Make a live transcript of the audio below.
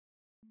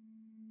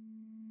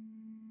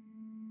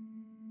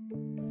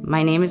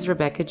My name is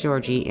Rebecca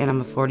Georgie, and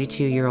I'm a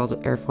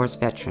 42-year-old Air Force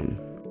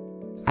veteran.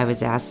 I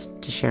was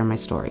asked to share my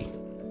story.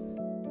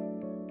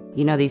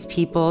 You know, these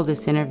people,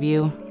 this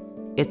interview,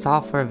 it's all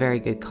for a very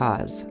good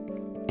cause.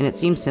 And it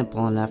seems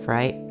simple enough,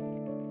 right?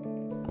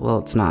 Well,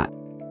 it's not.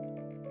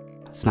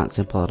 It's not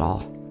simple at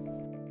all.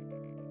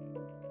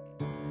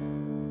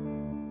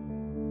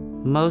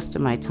 Most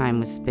of my time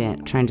was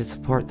spent trying to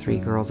support 3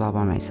 girls all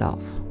by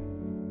myself.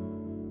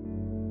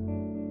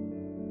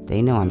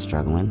 They know I'm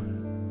struggling.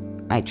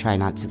 I try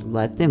not to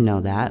let them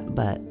know that,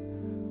 but,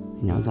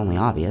 you know, it's only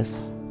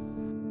obvious.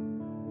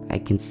 I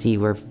can see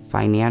where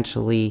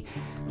financially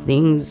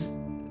things,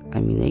 I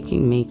mean, they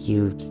can make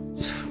you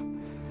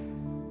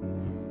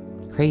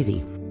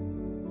crazy.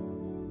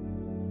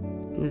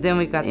 Then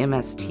we've got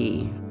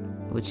MST,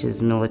 which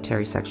is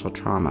military sexual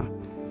trauma.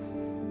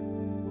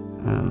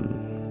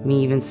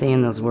 Me even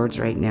saying those words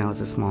right now is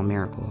a small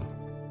miracle.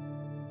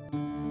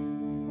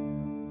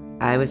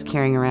 I was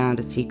carrying around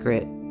a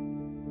secret,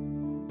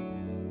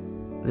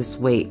 this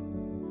weight.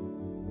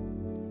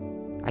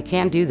 I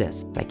can't do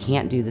this. I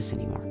can't do this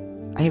anymore.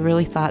 I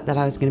really thought that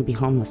I was going to be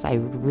homeless. I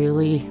didn't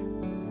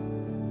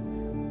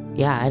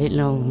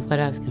know what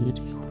I was going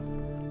to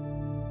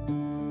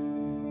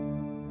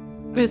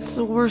do. It's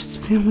the worst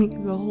feeling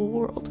in the whole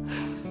world.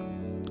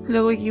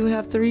 Knowing you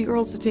have 3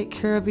 girls to take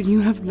care of and you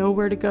have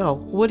nowhere to go.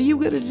 What are you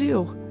going to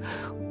do?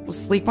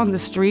 Sleep on the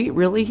street?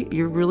 Really?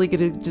 You're really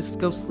going to just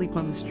go sleep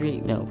on the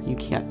street? No, you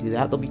can't do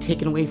that. They'll be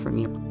taken away from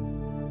you.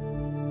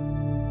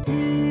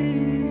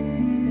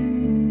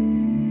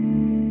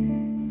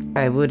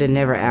 I would have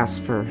never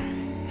asked for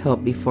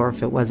help before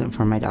if it wasn't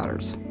for my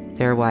daughters.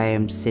 They're why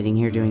I'm sitting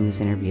here doing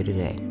this interview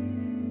today.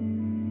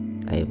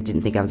 I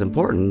didn't think I was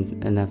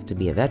important enough to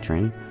be a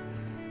veteran.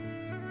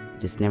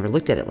 Just never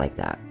looked at it like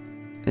that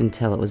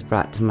until it was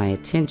brought to my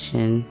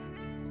attention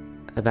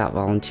about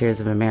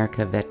Volunteers of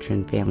America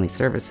Veteran Family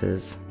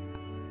Services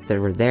that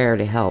were there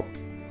to help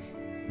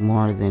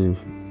more than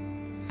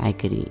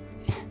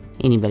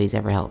anybody's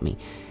ever helped me.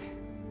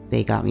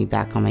 They got me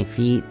back on my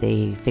feet,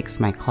 they fixed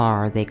my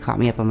car, they caught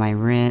me up on my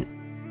rent.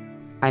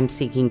 I'm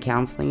seeking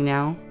counseling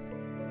now.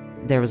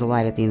 There was a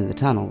light at the end of the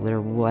tunnel.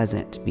 There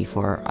wasn't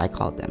before I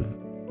called them.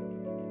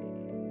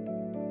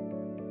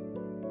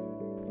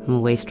 I'm a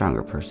way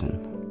stronger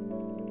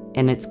person.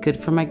 And it's good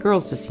for my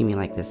girls to see me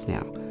like this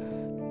now.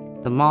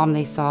 The mom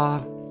they saw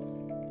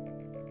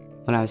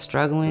when I was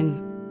struggling,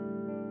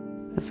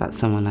 that's not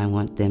someone I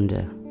want them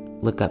to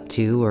look up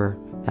to, or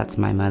that's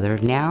my mother.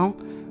 Now,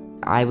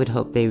 I would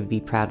hope they would be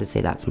proud to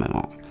say that's my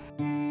mom.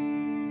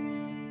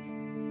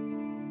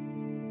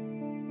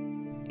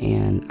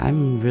 And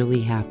I'm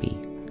really happy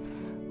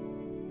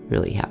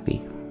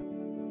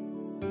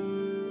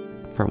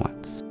for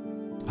once,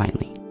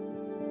 finally.